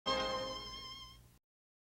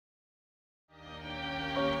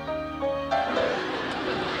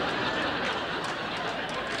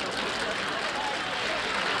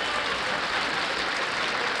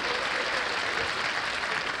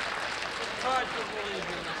hard to believe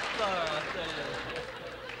you're the star, I'll tell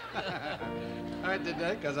you. I did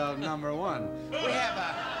that because I was number one. We have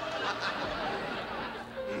a...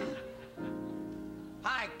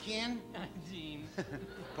 Hi, Ken. Gene.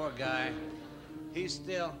 Poor guy. He's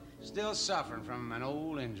still suffering from an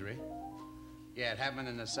old injury. Yeah, it happened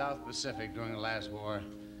in the South Pacific during the last war.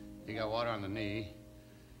 He got water on the knee.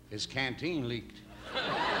 His canteen leaked.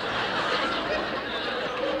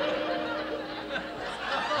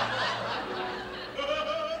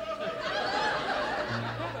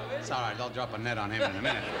 It's all right. I'll drop a net on him in a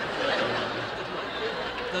minute.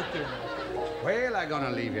 Well, I'm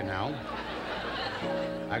gonna leave you now.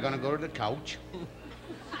 I'm gonna go to the couch.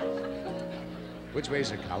 Which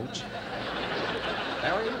way's the couch?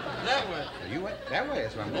 That way? That way. You went that way?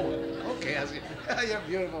 That's where I'm going. Okay, I see. You're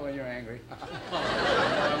beautiful when you're angry.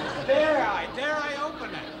 Dare I open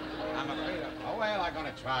it? I'm afraid of. Oh, well, I'm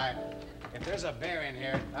gonna try. If there's a bear in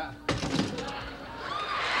here. I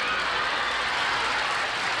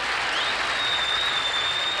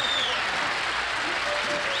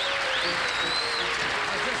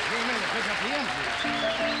just came in to pick up the empties.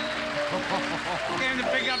 Came to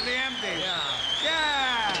pick up the empties.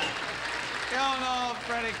 Yeah. You don't know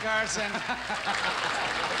Freddie Carson.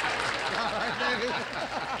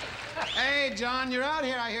 Hey, John, you're out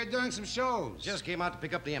here, I hear, doing some shows. Just came out to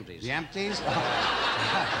pick up the empties. The empties?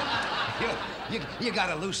 You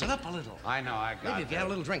gotta loosen up a little. I know, I got Maybe if you had a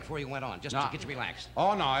little drink before you went on, just to get you relaxed.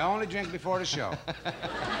 Oh, no, I only drink before the show.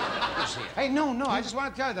 Hey, no, I just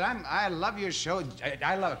want to tell you that I love your show.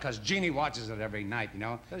 I love it because Jeannie watches it every night, you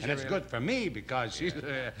know? And it's good for me because she,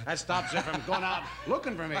 that stops her from going out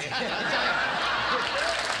looking for me. Hey,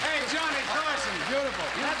 Johnny Carson, beautiful.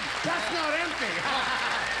 That's not empty.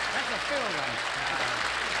 That's a filled one.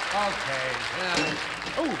 Okay.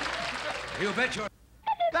 Oh, you bet you're...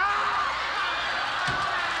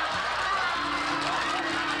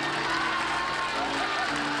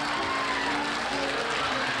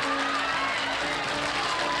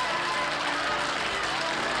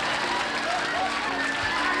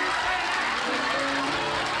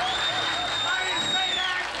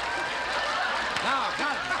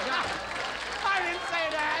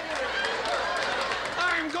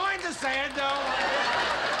 Say it, though.